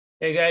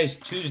Hey guys,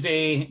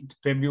 Tuesday,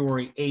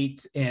 February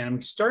 8th, and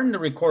I'm starting to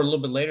record a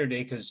little bit later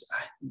today because,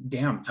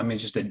 damn, I mean,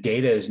 just the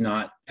data is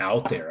not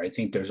out there. I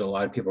think there's a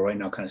lot of people right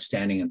now kind of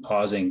standing and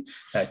pausing.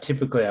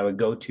 Typically, I would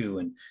go to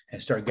and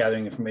start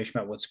gathering information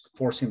about what's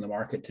forcing the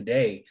market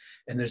today,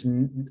 and there's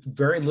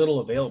very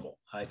little available.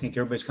 I think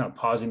everybody's kind of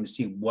pausing to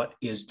see what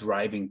is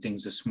driving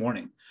things this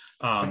morning,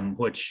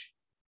 which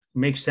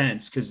makes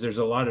sense because there's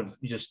a lot of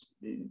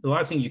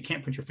things you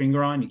can't put your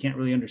finger on. You can't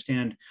really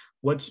understand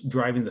what's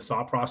driving the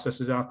thought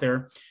processes out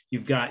there.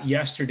 You've got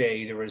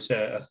yesterday, there was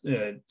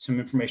some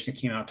information that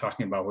came out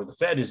talking about where the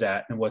Fed is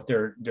at and what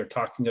they're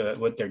talking about,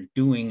 what they're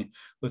doing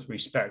with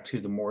respect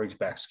to the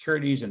mortgage-backed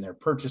securities and their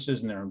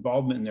purchases and their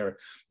involvement. And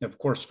of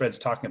course, Fed's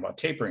talking about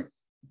tapering,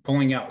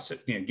 pulling out,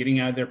 getting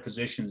out of their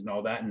positions and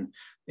all that,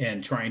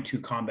 and trying to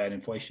combat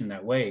inflation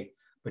that way.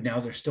 But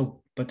now they're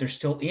still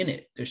in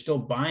it. They're still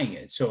buying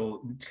it.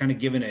 So it's kind of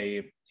given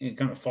a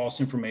kind of false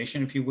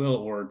information, if you will,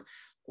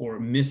 or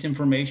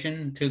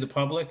misinformation to the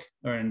public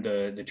and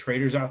the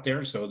traders out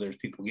there. So there's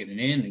people getting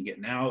in and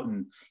getting out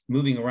and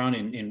moving around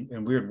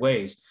in weird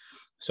ways.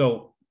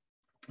 So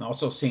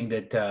also seeing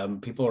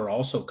that people are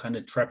also kind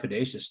of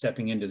trepidatious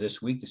stepping into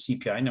this week, the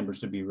CPI numbers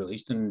to be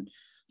released, and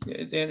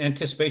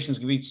anticipation is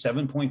going to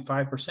be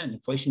 7.5%.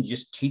 Inflation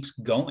just keeps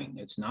going.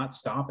 It's not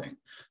stopping.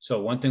 So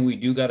one thing we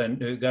got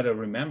to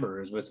remember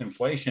is with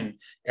inflation,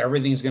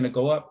 everything's going to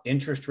go up.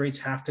 Interest rates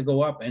have to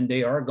go up, and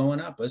they are going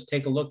up. Let's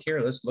take a look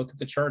here. Let's look at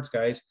the charts,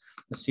 guys.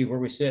 Let's see where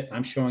we sit.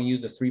 I'm showing you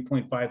the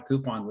 3.5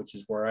 coupon, which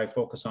is where I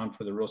focus on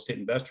for the real estate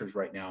investors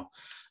right now.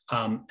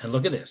 And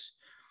look at this.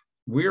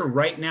 We're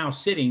right now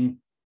sitting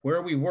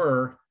where we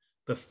were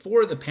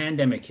before the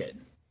pandemic hit.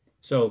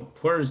 So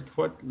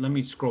let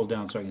me scroll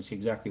down so I can see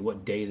exactly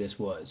what day this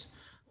was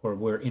where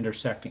we're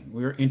intersecting.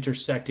 We're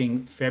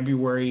intersecting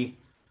February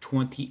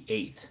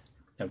 28th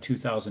of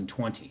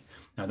 2020.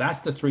 Now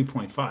that's the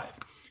 3.5.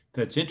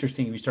 That's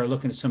interesting. If you start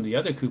looking at some of the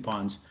other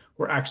coupons,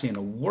 we're actually in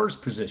a worse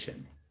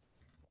position.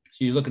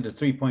 So you look at the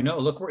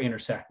 3.0, look, we're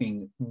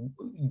intersecting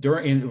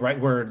right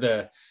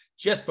where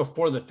just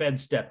before the Fed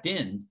stepped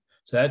in.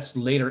 So that's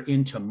later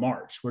into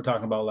March. We're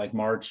talking about like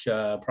March,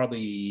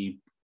 probably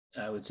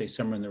I would say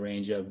somewhere in the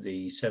range of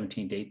the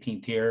 17th,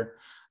 18th year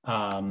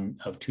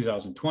of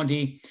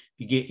 2020.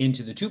 You get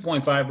into the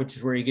 2.5, which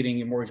is where you're getting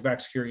your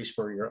mortgage-backed securities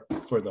for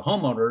the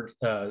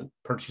homeowner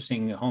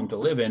purchasing a home to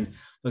live in.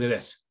 Look at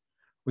this.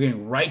 We're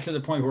getting right to the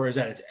point where it's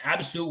at its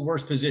absolute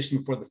worst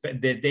position for the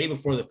Fed, the day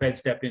before the Fed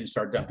stepped in and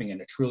started dumping in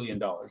 $1 trillion.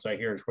 Right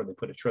here is where they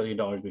put $1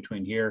 trillion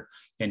between here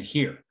and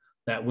here,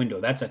 that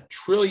window. That's $1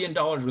 trillion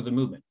worth of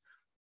movement.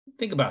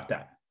 Think about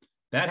that.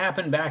 That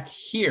happened back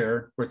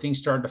here where things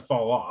started to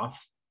fall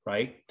off.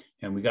 Right?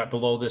 And we got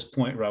below this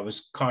point where I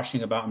was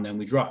cautioning about, and then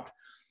we dropped.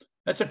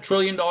 That's $1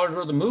 trillion worth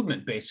of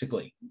movement,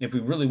 basically. If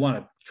we really want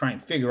to try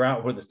and figure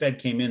out where the Fed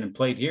came in and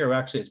played here,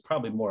 actually, it's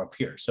probably more up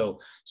here. So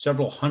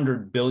several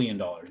 $100 billion,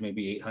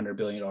 maybe $800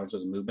 billion worth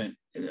of movement.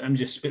 I'm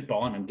just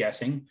spitballing, I'm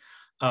guessing.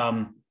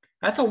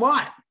 That's a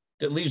lot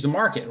that leaves the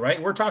market,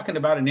 right? We're talking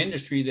about an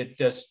industry that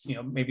does,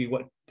 maybe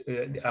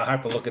I'll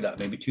have to look it up,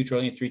 maybe 2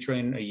 trillion, 3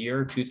 trillion a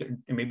year,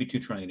 maybe 2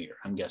 trillion a year.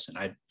 I'm guessing.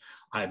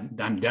 I'm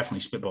definitely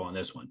spitballing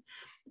this one.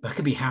 That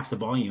could be half the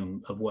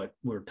volume of what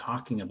we're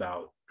talking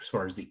about as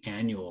far as the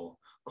annual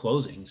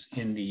closings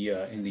in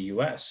the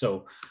U.S.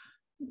 So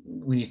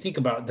when you think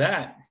about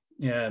that,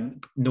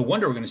 no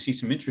wonder we're going to see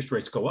some interest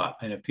rates go up.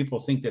 And if people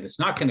think that it's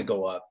not going to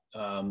go up,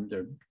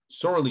 they're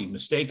sorely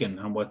mistaken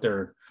on what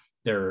their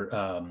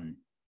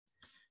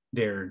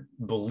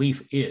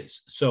belief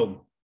is.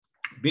 So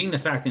being the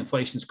fact that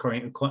inflation is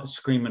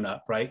screaming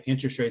up, right?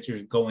 Interest rates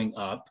are going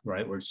up,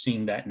 right? We're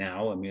seeing that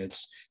now. I mean,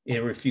 it's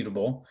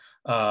irrefutable.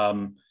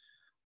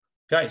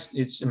 Guys,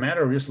 it's a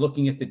matter of just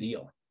looking at the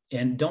deal,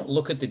 and don't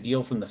look at the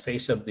deal from the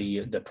face of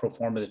the pro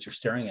forma that you're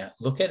staring at.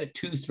 Look at it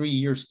 2-3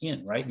 years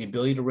in, right? The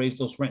ability to raise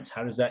those rents.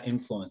 How does that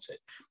influence it?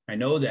 I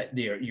know that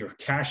your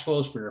cash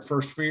flows for your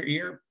first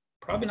year,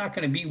 probably not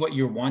going to be what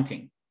you're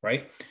wanting,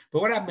 right?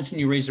 But what happens when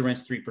you raise the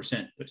rents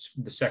 3%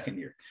 the second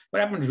year?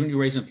 What happens when you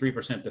raise them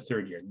 3% the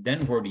third year?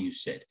 Then where do you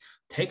sit?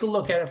 Take a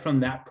look at it from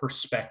that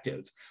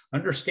perspective.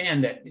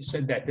 Understand that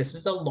this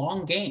is a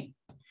long game.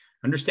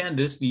 Understand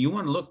this. You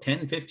want to look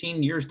 10,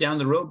 15 years down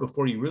the road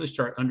before you really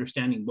start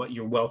understanding what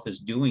your wealth is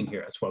doing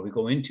here. That's why we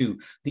go into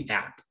the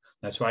app.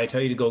 That's why I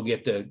tell you to go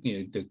get the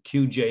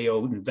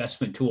QJO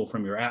investment tool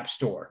from your app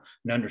store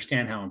and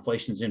understand how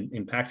inflation is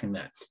impacting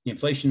that. The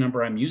inflation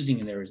number I'm using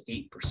in there is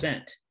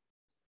 8%.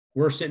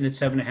 We're sitting at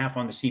 7.5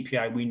 on the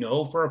CPI. We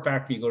know for a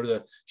fact, when you go to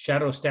the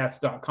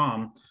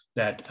shadowstats.com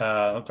that,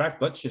 in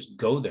fact, let's just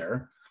go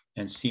there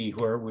and see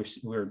where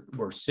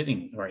we're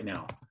sitting right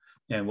now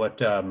and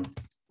what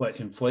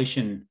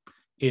inflation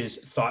is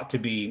thought to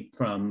be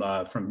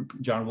from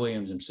John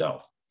Williams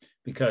himself,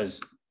 because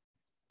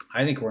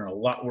I think we're in a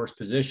lot worse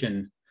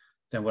position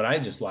than what I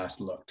just last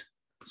looked.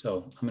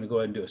 So I'm going to go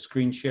ahead and do a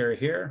screen share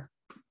here.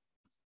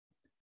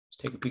 Let's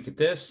take a peek at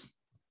this.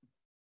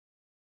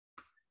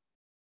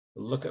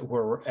 Look at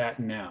where we're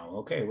at now.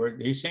 Okay,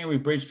 he's saying we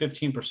bridged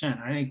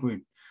 15%.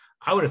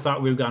 I would have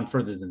thought we've gone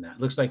further than that.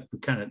 Looks like we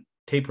kind of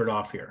tapered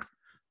off here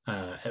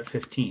at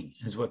 15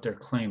 is what they're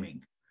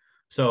claiming.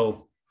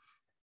 So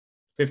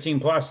 15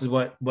 plus is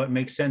what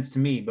makes sense to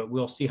me, but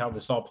we'll see how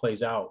this all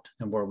plays out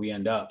and where we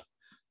end up.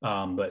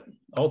 But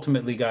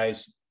ultimately,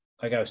 guys,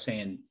 like I was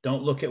saying,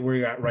 don't look at where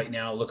you're at right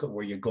now. Look at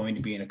where you're going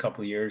to be in a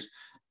couple of years.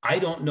 I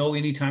don't know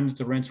any time that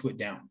the rents went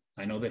down.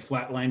 I know they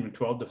flatlined from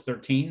 12 to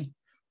 13,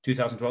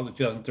 2012 to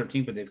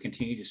 2013, but they've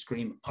continued to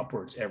scream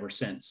upwards ever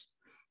since.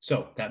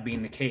 So that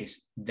being the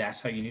case, that's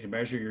how you need to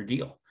measure your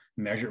deal.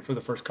 Measure it for the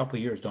first couple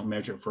of years. Don't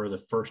measure it for the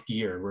first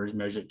year. We're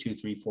measure it 2,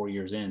 3, 4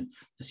 years in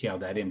to see how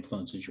that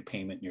influences your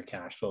payment and your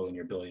cash flow and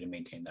your ability to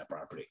maintain that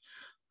property.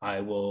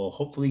 I will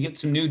hopefully get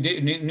some new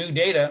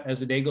data as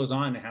the day goes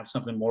on and have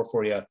something more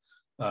for you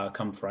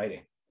come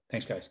Friday.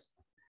 Thanks, guys.